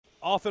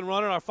Off and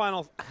running, our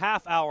final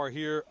half hour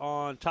here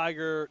on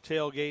Tiger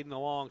Tailgating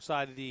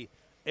alongside the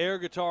air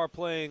guitar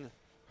playing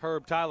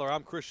Herb Tyler.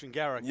 I'm Christian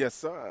Garrick. Yes,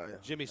 sir.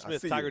 Jimmy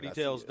Smith,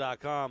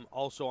 TigerDetails.com,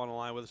 also on the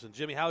line with us. And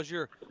Jimmy, how's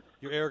your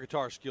air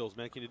guitar skills,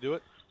 man? Can you do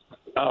it?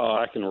 Oh,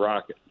 I can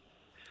rock it.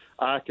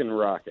 I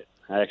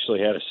actually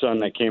had a son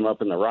that came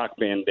up in the rock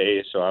band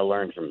days, so I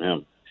learned from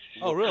him.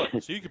 Oh, really?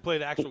 So you can play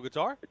the actual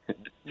guitar?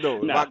 No,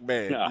 rock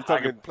band. No, You're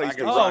talking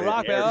PlayStation. Oh,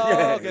 rock band.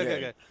 Oh,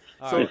 okay.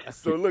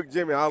 So look,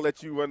 Jimmy, I'll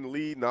let you run the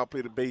lead, and I'll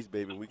play the bass,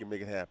 baby, and we can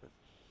make it happen.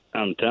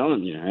 I'm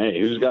telling you, hey,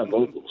 who's got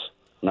vocals?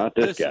 Not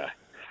this guy.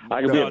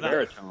 I can be a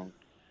baritone.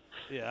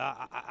 Yeah,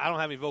 I don't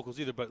have any vocals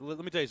either, but let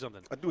me tell you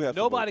something. I do have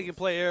Nobody can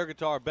play air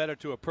guitar better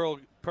to a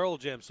Pearl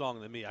Jam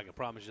song than me. I can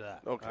promise you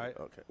that. Okay, all right?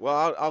 okay.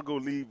 Well, I'll go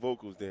lead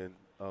vocals then.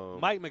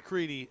 Mike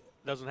McCready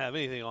doesn't have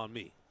anything on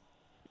me.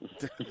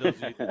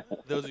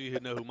 Those of you who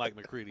know who Mike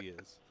McCready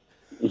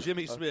is.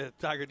 Jimmy Smith,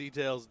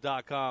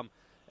 TigerDetails.com.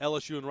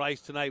 LSU and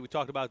Rice tonight. We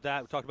talked about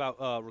that. We talked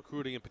about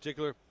recruiting in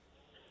particular.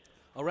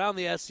 Around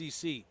the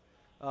SEC,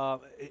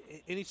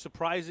 any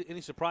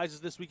surprises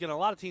this weekend? A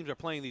lot of teams are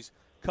playing these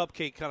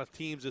cupcake kind of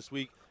teams this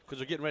week because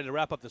they're getting ready to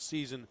wrap up the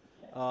season.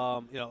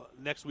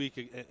 Next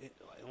week,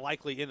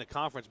 likely in the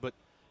conference. But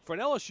for an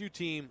LSU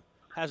team,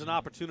 has an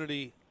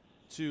opportunity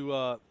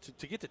to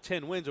get to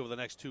 10 wins over the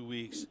next 2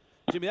 weeks.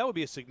 Jimmy, that would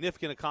be a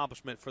significant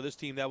accomplishment for this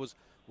team that was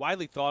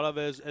widely thought of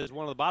as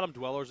one of the bottom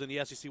dwellers in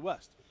the SEC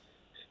West.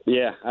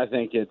 Yeah, I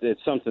think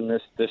it's something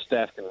this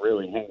staff can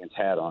really hang its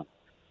hat on.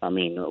 I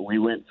mean, we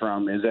went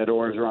from is Ed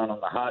Orgeron on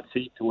the hot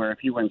seat to where if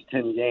he wins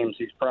 10 games,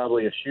 he's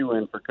probably a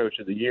shoo-in for Coach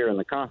of the Year in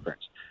the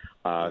conference.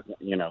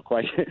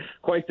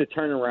 Quite the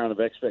turnaround of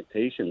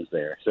expectations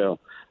there. So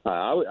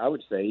I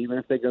would say even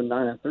if they go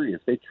 9-3,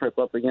 if they trip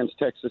up against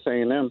Texas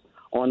A&M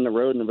on the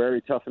road in a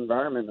very tough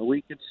environment in a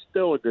week, it's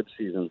still a good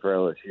season for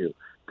LSU.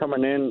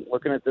 Coming in,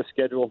 looking at the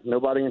schedule,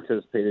 nobody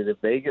anticipated it.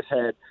 Vegas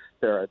had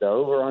the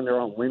over-under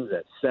on wins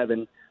at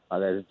 7.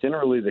 That is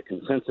generally the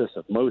consensus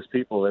of most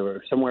people. They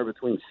were somewhere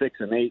between 6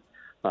 and 8.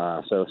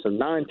 So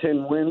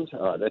 9-10 wins,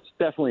 that's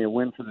definitely a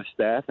win for the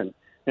staff, and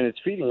it's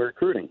feeding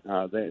recruiting.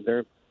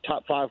 They're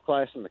top 5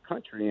 class in the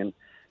country, and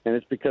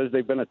it's because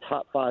they've been a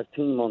top 5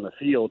 team on the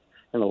field,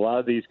 and a lot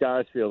of these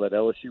guys feel that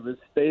LSU is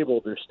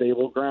stable. They're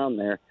stable ground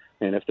there,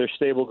 and if they're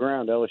stable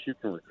ground, LSU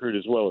can recruit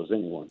as well as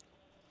anyone.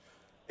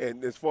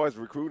 And as far as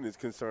recruiting is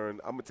concerned,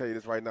 I'm going to tell you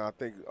this right now. I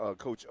think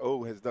Coach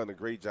O has done a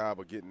great job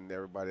of getting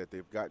everybody that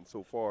they've gotten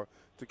so far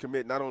to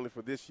commit, not only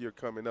for this year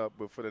coming up,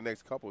 but for the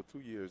next couple, 2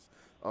 years.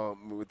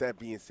 With that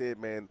being said,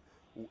 man,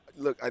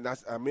 look, and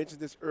I mentioned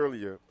this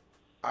earlier.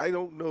 I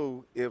don't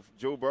know if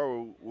Joe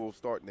Burrow will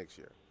start next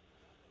year.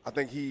 I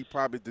think he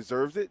probably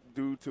deserves it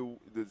due to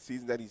the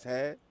season that he's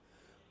had.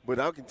 But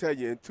I can tell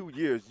you, in 2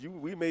 years,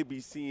 we may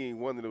be seeing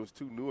one of those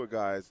 2 newer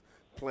guys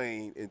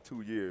playing in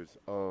 2 years,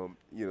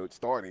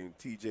 starting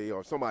TJ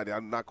or somebody.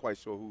 I'm not quite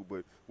sure who,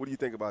 but what do you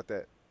think about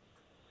that?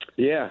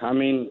 Yeah, I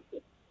mean,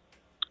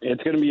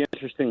 it's going to be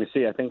interesting to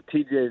see. I think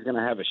TJ is going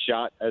to have a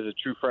shot as a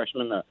true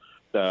freshman,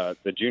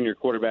 the junior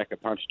quarterback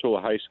at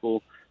Ponchatoula High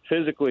School.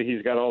 Physically,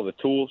 he's got all the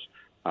tools.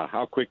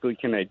 How quickly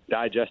can they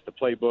digest the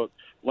playbook,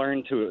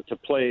 learn to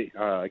play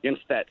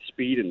against that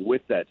speed and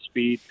with that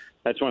speed?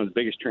 That's one of the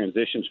biggest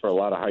transitions for a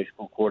lot of high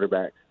school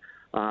quarterbacks.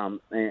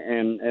 And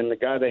the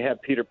guy they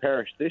have, Peter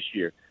Parrish, this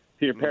year.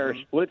 Peter Parrish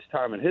splits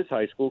time in his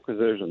high school because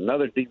there's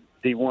another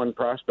D1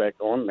 prospect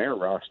on their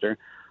roster.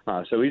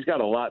 So he's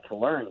got a lot to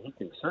learn. He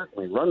can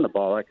certainly run the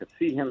ball. I could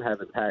see him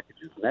having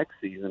packages next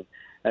season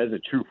as a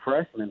true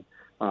freshman.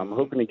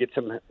 Hoping to get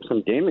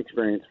some game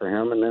experience for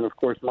him. And then, of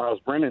course,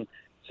 Miles Brennan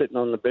sitting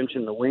on the bench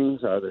in the wings.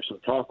 There's some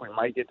talk we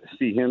might get to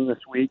see him this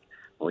week.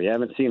 We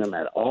haven't seen him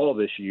at all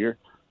this year.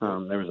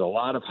 There was a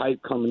lot of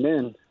hype coming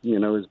in.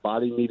 His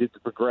body needed to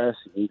progress.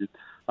 He needed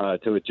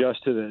to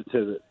adjust to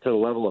the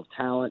level of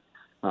talent.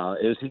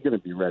 Is he going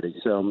to be ready?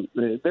 So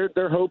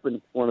they're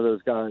hoping one of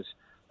those guys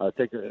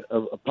take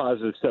a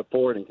positive step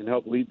forward and can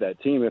help lead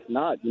that team. If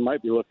not, you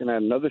might be looking at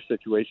another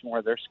situation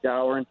where they're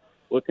scouring,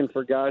 looking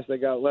for guys that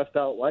got left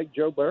out like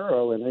Joe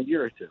Burrow in a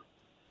year or two.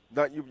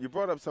 Now, you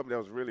brought up something that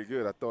was really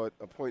good. I thought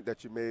a point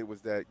that you made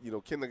was that,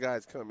 can the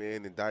guys come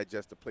in and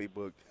digest the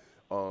playbook,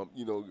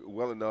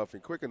 well enough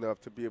and quick enough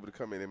to be able to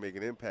come in and make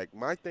an impact?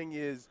 My thing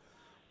is,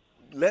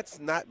 let's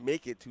not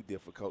make it too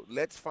difficult.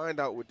 Let's find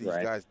out what these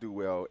guys do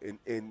well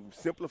and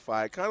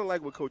simplify it, kind of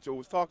like what Coach O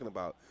was talking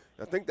about.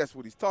 I think that's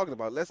what he's talking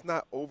about. Let's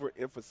not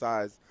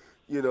overemphasize,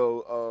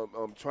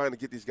 trying to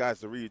get these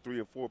guys to read 3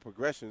 and 4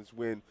 progressions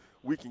when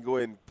we can go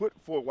ahead and put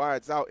 4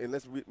 wides out and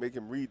let's make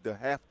them read the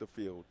half the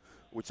field,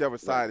 whichever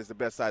side is the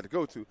best side to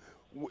go to.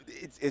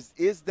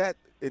 Is that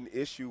an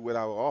issue with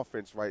our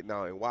offense right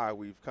now and why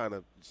we've kind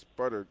of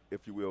sputtered,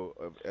 if you will,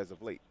 as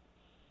of late?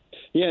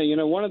 Yeah,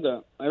 one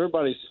of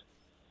everybody's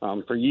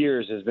for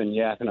years has been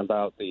yapping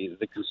about the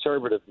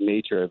conservative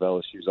nature of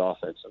LSU's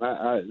offense,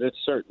 and they're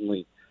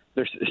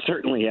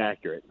certainly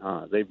accurate.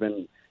 They've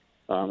been,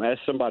 as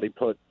somebody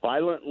put,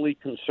 violently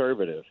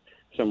conservative.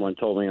 Someone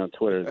told me on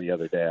Twitter the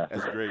other day.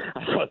 That's great.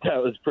 I thought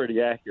that was pretty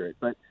accurate.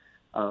 But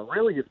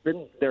really it's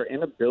been their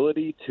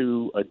inability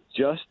to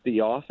adjust the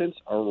offense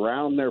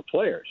around their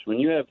players. When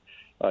you have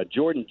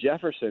Jordan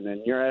Jefferson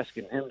and you're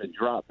asking him to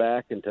drop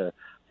back into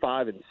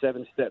 5- and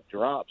 7-step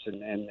drops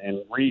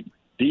and read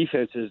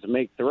defenses to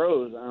make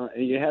throws,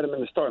 you had him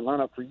in the starting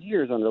lineup for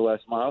years under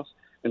Les Miles,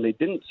 and they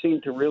didn't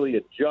seem to really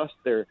adjust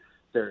their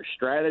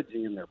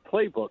strategy and their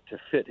playbook to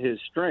fit his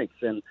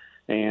strengths.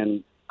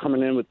 And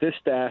coming in with this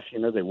staff,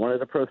 they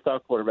wanted a pro-style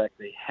quarterback.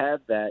 They have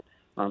that.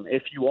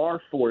 If you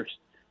are forced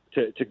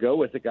to go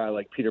with a guy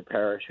like Peter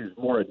Parrish, who's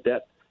more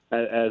adept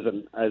as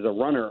a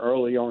runner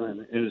early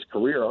on in his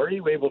career, are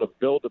you able to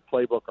build a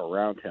playbook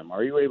around him?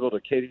 Are you able to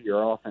cater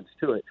your offense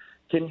to it?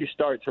 Can you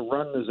start to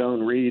run the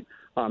zone read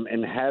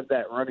and have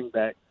that running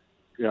back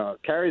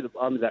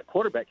that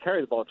quarterback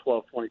carry the ball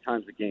 12, 20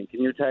 times a game? Can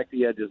you attack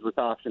the edges with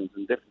options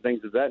and different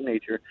things of that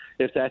nature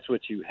if that's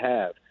what you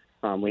have?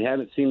 We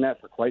haven't seen that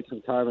for quite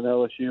some time at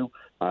LSU.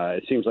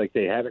 It seems like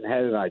they haven't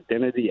had an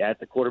identity at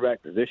the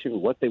quarterback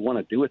position, what they want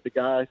to do with the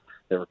guys.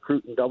 They're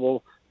recruiting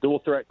dual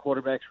threat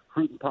quarterbacks,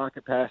 recruiting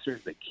pocket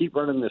passers. They keep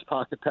running this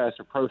pocket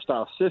passer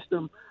pro-style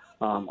system.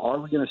 Are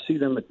we going to see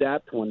them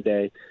adapt one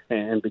day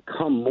and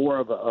become more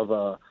of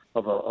a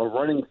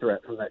running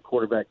threat from that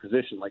quarterback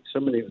position like so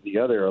many of the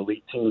other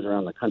elite teams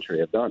around the country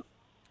have done?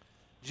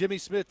 Jimmy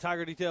Smith,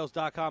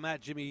 TigerDetails.com,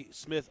 at Jimmy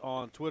Smith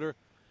on Twitter.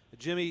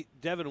 Jimmy,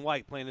 Devin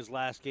White playing his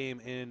last game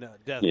in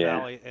Death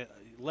Valley,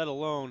 let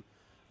alone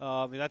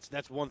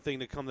that's one thing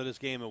to come to this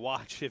game and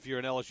watch. If you're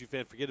an LSU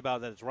fan, forget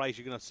about that. It's Rice.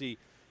 You're going to see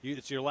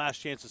it's your last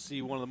chance to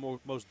see one of the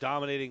most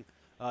dominating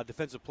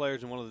defensive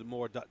players and one of the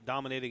more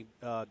dominating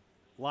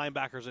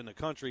linebackers in the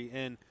country.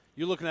 And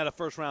you're looking at a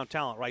first-round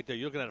talent right there.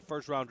 You're looking at a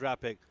first-round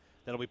draft pick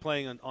that'll be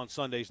playing on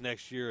Sundays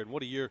next year. And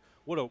what a year,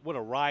 what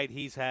a ride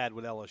he's had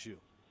with LSU.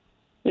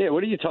 Yeah,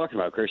 what are you talking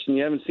about, Christian?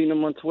 You haven't seen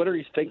him on Twitter?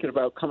 He's thinking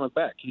about coming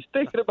back. He's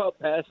thinking about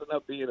passing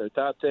up being a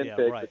top 10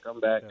 pick to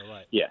come back.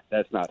 Yeah,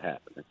 that's not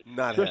happening.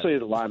 Especially at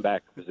the linebacker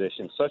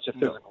position, such a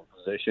physical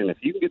position. If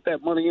you can get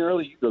that money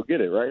early, you go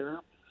get it right now.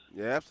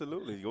 Yeah,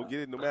 absolutely. You'll get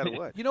it no matter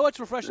what. You know what's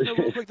refreshing, though,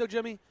 real quick, though,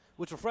 Jimmy?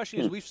 What's refreshing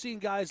is we've seen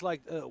guys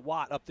like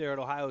Watt up there at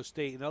Ohio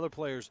State and other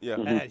players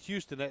at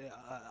Houston,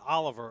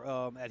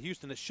 Oliver at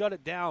Houston, that shut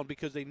it down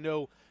because they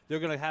know they're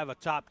going to have a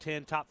top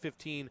 10, top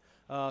 15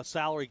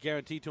 salary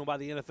guaranteed to him by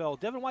the NFL.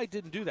 Devin White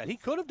didn't do that. He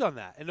could have done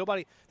that, and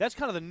nobody. That's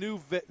kind of the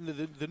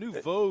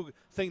new vogue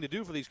thing to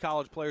do for these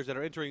college players that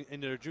are entering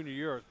into their junior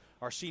year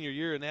or senior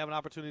year, and they have an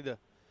opportunity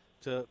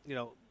to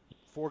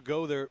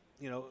forego their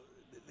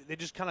they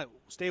just kind of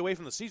stay away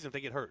from the season if they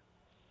get hurt.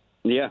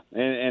 Yeah,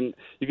 and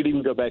you could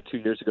even go back 2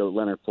 years ago,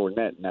 Leonard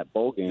Fournette in that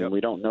bowl game. Yep.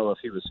 We don't know if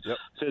he was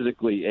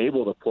physically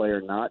able to play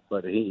or not,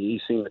 but he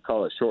seemed to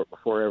call it short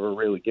before ever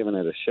really giving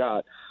it a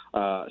shot.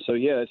 So,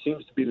 it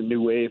seems to be the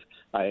new wave.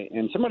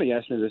 And somebody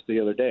asked me this the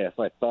other day, if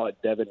I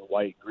thought Devin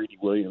White, Greedy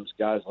Williams,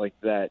 guys like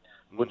that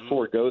would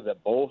forego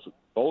that bowl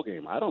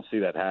game. I don't see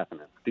that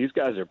happening. These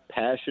guys are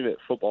passionate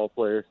football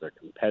players. They're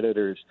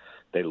competitors.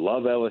 They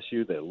love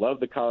LSU. They love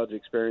the college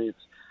experience.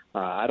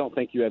 I don't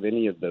think you have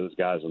any of those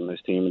guys on this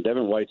team. And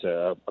Devin White's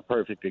a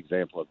perfect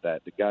example of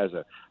that. The guy's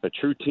a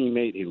true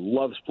teammate. He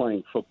loves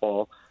playing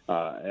football.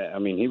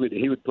 He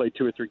would play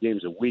 2 or 3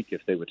 games a week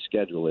if they would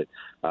schedule it.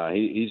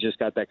 He's just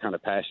got that kind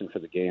of passion for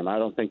the game. I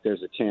don't think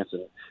there's a chance,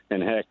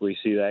 and heck, we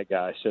see that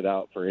guy sit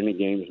out for any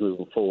games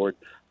moving forward,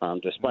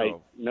 despite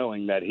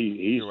knowing that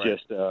he's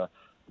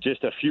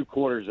just a few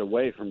quarters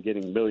away from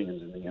getting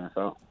millions in the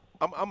NFL.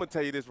 I'm going to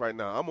tell you this right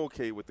now. I'm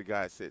okay with the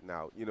guys sitting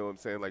out. You know what I'm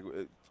saying? Like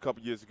a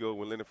couple years ago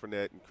when Leonard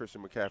Fournette and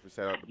Christian McCaffrey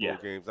sat out the bowl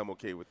games, I'm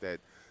okay with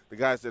that. The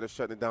guys that are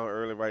shutting it down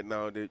early right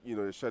now, they're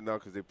shutting down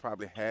because they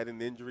probably had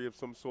an injury of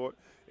some sort,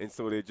 and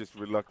so they're just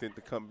reluctant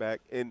to come back.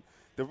 And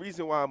the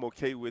reason why I'm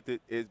okay with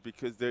it is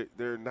because they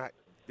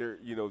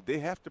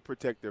have to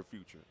protect their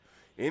future.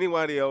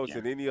 Anybody else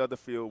in any other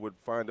field would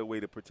find a way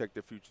to protect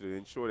their future to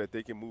ensure that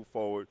they can move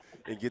forward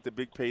and get the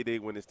big payday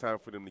when it's time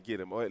for them to get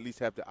them, or at least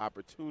have the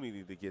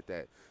opportunity to get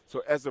that.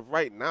 So as of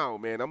right now,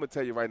 man, I'm gonna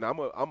tell you right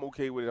now, I'm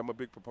okay with it. I'm a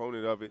big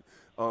proponent of it.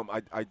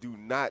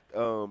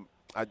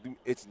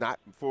 It's not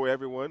for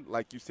everyone,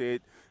 like you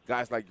said.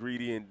 Guys like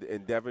Greedy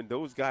and Devin,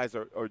 those guys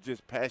are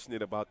just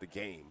passionate about the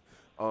game.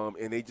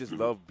 And they just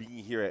love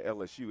being here at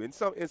LSU. In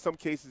some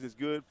cases, it's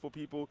good for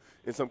people.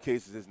 In some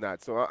cases, it's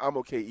not. So I'm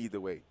okay either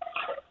way.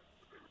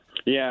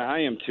 Yeah, I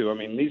am too. I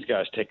mean, these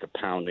guys take a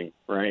pounding,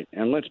 right?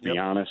 And let's be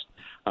honest,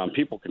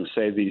 people can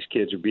say these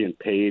kids are being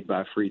paid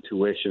by free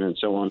tuition and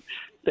so on.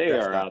 That's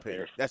are out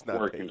paid. There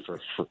working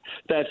for free.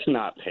 That's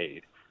not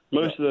paid.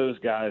 Most of those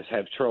guys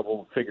have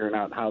trouble figuring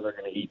out how they're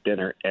going to eat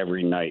dinner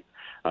every night.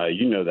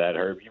 You know that,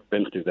 Herb. You've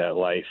been through that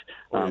life.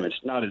 It's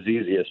not as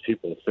easy as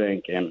people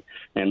think, and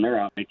they're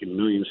out making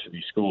millions for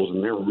these schools,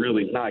 and they're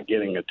really not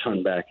getting a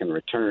ton back in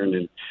return.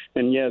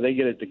 And they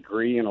get a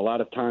degree, and a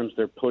lot of times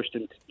they're pushed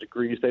into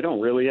degrees they don't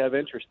really have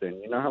interest in.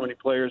 You know how many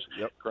players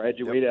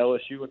graduate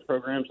LSU in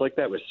programs like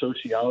that with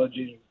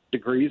sociology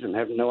degrees and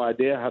have no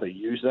idea how to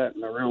use that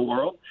in the real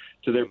world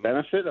to their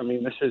benefit? I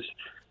mean,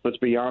 let's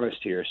be honest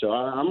here. So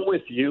I'm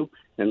with you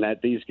in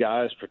that these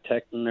guys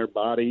protecting their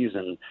bodies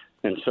and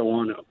and so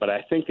on. But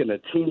I think in a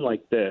team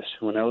like this,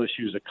 when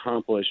LSU's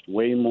accomplished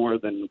way more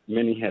than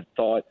many had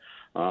thought,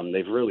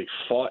 they've really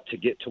fought to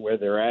get to where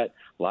they're at.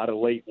 A lot of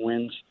late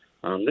wins.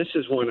 This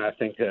is when I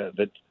think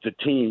the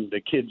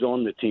kids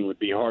on the team would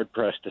be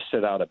hard-pressed to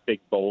sit out a big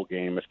bowl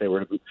game if they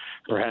were to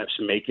perhaps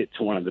make it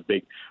to one of the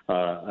big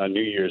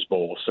New Year's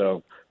Bowls.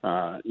 So,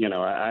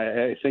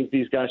 I think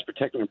these guys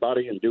protecting their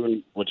body and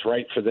doing what's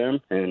right for them,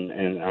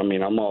 and I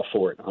mean, I'm all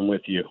for it. I'm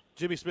with you.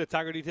 Jimmy Smith,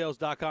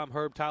 TigerDetails.com,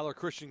 Herb Tyler,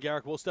 Christian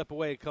Garrick. We'll step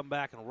away and come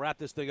back and wrap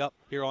this thing up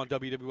here on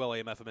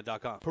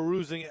WWLAMFM.com.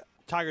 Perusing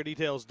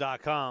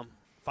TigerDetails.com,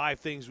 5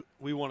 things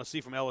we want to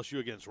see from LSU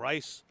against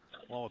Rice,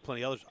 along with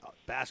plenty of others.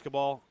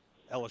 Basketball,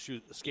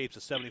 LSU escapes a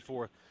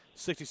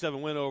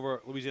 74-67 win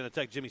over Louisiana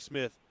Tech. Jimmy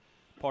Smith,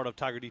 part of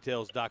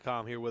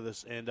TigerDetails.com, here with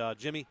us. And,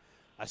 Jimmy,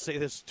 I say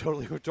this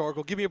totally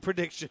rhetorical. Give me a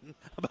prediction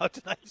about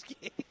tonight's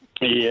game.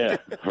 Yeah,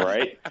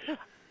 right.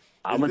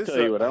 I'm going to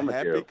tell you what I'm going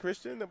to do. Happy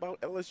Christian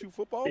about LSU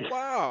football?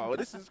 Wow,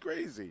 this is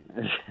crazy.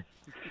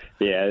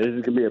 Yeah, this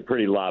is going to be a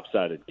pretty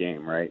lopsided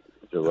game, right?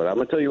 So I'm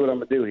going to tell you what I'm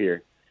going to do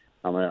here.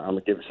 I'm going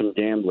to give some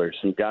gamblers,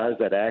 some guys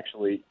that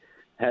actually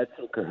had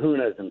some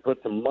kahunas and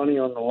put some money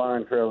on the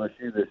line for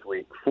LSU this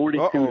week.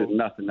 42-0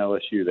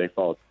 LSU. They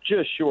fall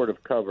just short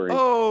of covering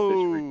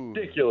this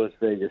ridiculous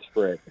Vegas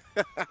spread.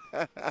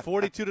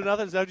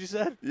 42-0, is that what you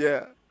said?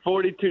 Yeah.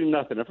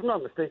 42-0. If I'm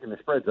not mistaken, the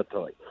spread's up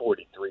to like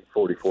 43,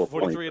 44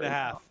 points. 43 and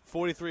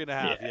a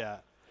half, yeah.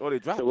 Oh, they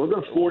dropped. So we'll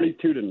go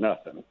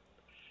 42-0.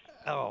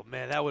 Oh,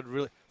 man, that would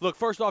really – look,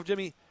 first off,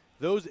 Jimmy,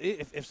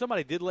 if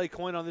somebody did lay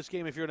coin on this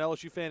game, if you're an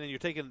LSU fan and you're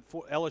taking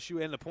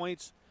LSU and the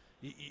points –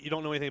 you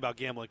don't know anything about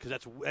gambling because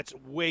that's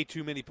way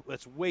too many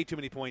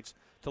points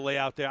to lay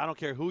out there. I don't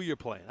care who you're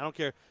playing. I don't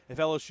care if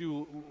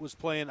LSU was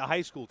playing a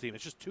high school team.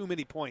 It's just too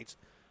many points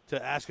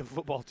to ask a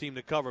football team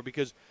to cover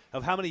because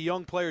of how many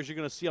young players you're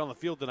going to see on the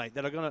field tonight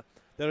that are going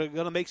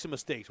to make some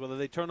mistakes, whether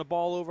they turn the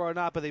ball over or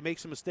not. But they make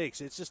some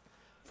mistakes. It's just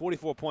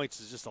 44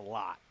 points is just a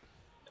lot.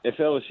 If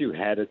LSU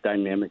had a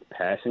dynamic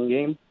passing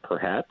game,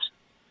 perhaps.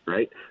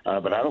 Right?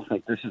 But I don't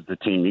think this is the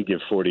team you give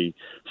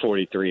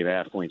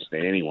 43.5 points to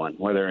anyone,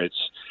 whether it's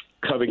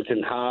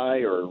Covington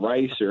High or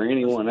Rice or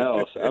anyone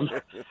else.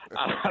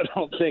 I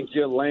don't think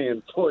you're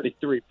laying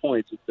 43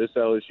 points with this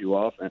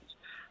LSU offense.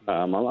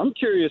 I'm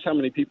curious how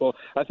many people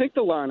 – I think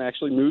the line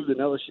actually moved in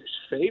LSU's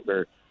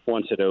favor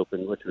once it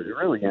opened, which was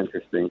really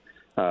interesting.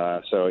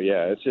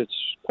 It's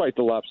quite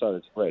the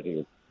lopsided spread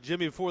here.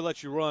 Jimmy, before we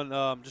let you run,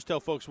 just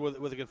tell folks where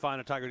they can find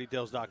at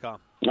TigerDetails.com.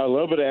 A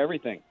little bit of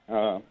everything.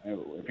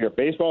 If you're a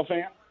baseball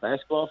fan,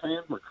 basketball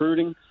fan,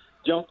 recruiting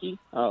junkie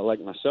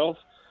like myself,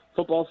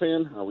 football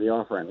fan, we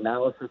offer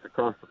analysis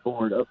across the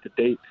board, up to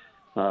date,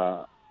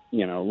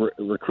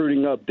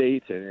 recruiting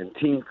updates and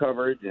team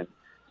coverage and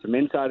some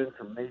inside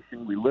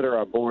information. We litter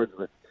our boards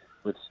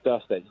with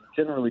stuff that you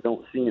generally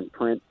don't see in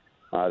print,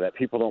 that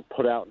people don't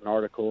put out in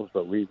articles,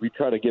 but we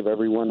try to give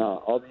everyone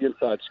all the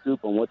inside scoop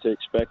on what to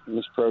expect in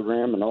this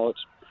program and all its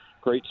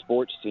great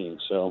sports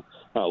teams. So,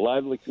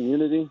 lively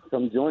community,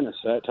 come join us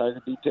at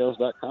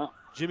TigerDetails.com.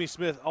 Jimmy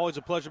Smith, always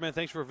a pleasure, man.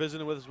 Thanks for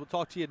visiting with us. We'll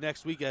talk to you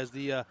next week as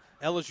the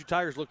LSU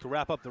Tigers look to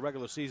wrap up the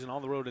regular season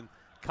on the road in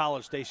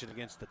College Station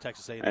against the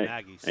Texas A&M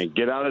Aggies. Hey,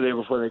 get out of there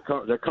before they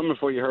come. They're coming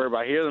for you, Herb.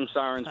 I hear them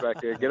sirens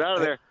back there. Get out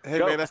of there. Hey,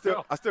 go, man, I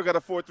still got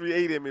a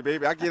 4.38 in me,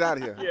 baby. I get out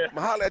of here. Yeah,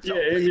 holla at you.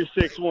 Yeah, you're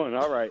 6'1".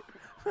 All right.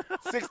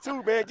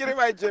 6'2", man. Get it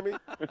right, Jimmy.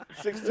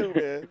 6'2",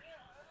 man.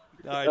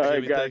 All right,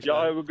 Jimmy, guys. thanks, y'all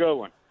man. have a good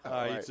one. All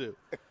right, you too.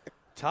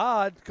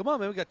 Todd, come on,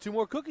 man. We got 2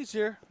 more cookies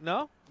here.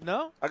 No?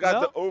 I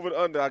got the over and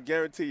under. I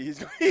guarantee you. He's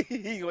going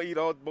to eat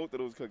both of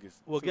those cookies.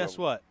 Well, guess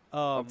what?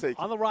 I'm taking.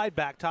 On the ride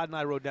back, Todd and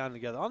I rode down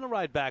together. On the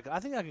ride back, I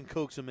think I can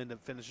coax him into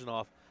finishing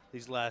off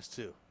these last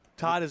 2.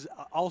 Todd is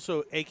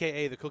also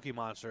a.k.a. the Cookie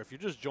Monster. If you're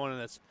just joining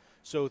us,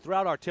 so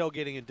throughout our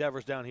tailgating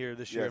endeavors down here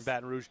this year in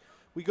Baton Rouge,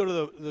 we go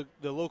to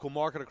the local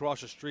market across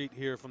the street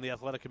here from the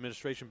Athletic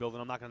Administration Building.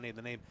 I'm not going to name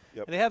the name.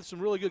 Yep. And they have some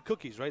really good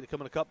cookies, right? They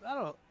come in a cup, I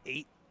don't know,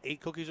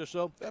 8 cookies or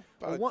so.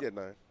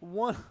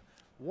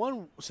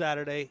 One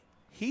Saturday,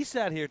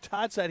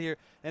 Todd sat here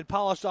and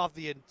polished off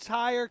the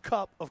entire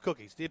cup of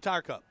cookies, the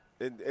entire cup.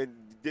 And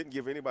didn't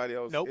give anybody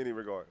else any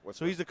regard whatsoever.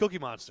 So he's the Cookie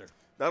Monster.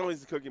 Not only is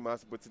he the Cookie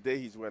Monster, but today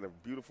he's wearing a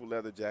beautiful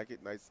leather jacket,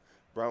 nice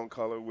brown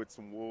color with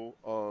some wool,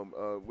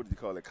 what do you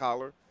call it,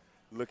 collar,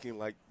 looking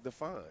like the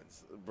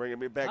Fonz. Bringing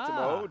me back to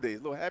my old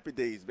days, little happy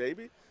days,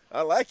 baby.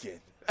 I like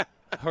it.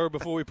 Herb,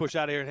 before we push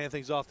out of here and hand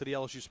things off to the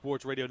LSU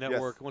Sports Radio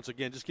Network, once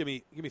again, just give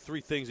me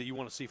 3 things that you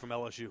want to see from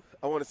LSU.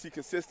 I want to see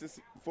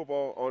consistency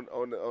football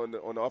on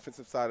the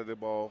offensive side of the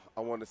ball.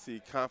 I want to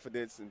see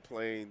confidence in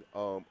playing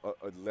a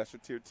lesser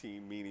tier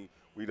team, meaning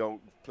we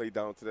don't play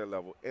down to their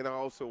level. And I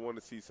also want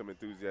to see some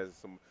enthusiasm,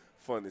 some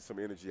fun, and some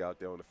energy out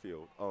there on the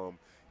field.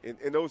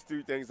 And those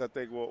 3 things I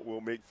think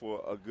will make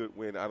for a good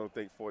win. I don't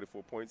think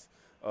 44 points,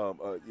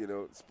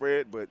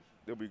 spread, but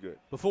they'll be good.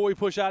 Before we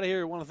push out of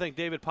here, I want to thank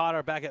David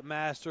Potter back at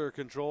Master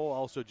Control,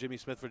 also Jimmy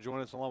Smith for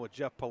joining us, along with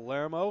Jeff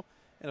Palermo,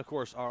 and, of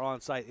course, our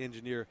on-site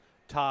engineer,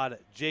 Todd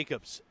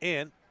Jacobs,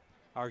 and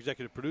our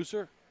executive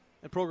producer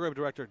and program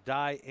director,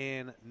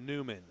 Diane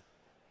Newman.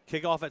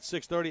 Kickoff at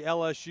 6:30,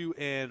 LSU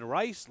and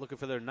Rice, looking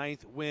for their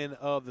 9th win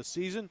of the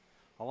season.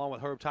 Along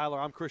with Herb Tyler,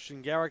 I'm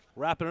Christian Garrick.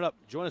 Wrapping it up.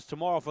 Join us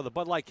tomorrow for the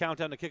Bud Light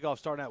Countdown to kickoff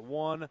starting at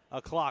 1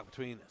 o'clock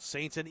between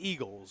Saints and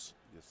Eagles.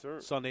 Yes,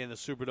 sir. Sunday in the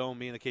Superdome.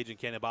 Me and the Cajun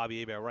Cannon, Bobby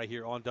Hebert, right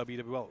here on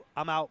WWL.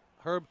 I'm out.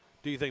 Herb,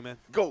 do you think, man?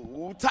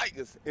 Go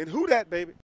Tigers. And who that, baby?